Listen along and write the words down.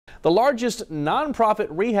The largest nonprofit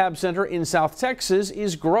rehab center in South Texas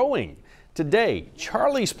is growing. Today,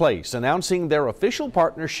 Charlie's Place announcing their official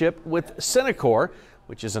partnership with Cenikor,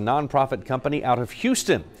 which is a nonprofit company out of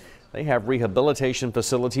Houston. They have rehabilitation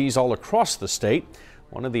facilities all across the state.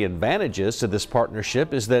 One of the advantages to this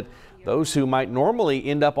partnership is that those who might normally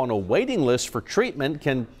end up on a waiting list for treatment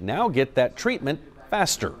can now get that treatment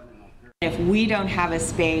faster. If we don't have a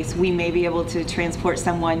space, we may be able to transport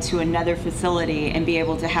someone to another facility and be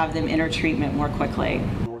able to have them enter treatment more quickly.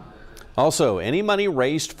 Also, any money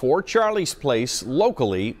raised for Charlie's Place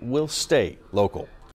locally will stay local.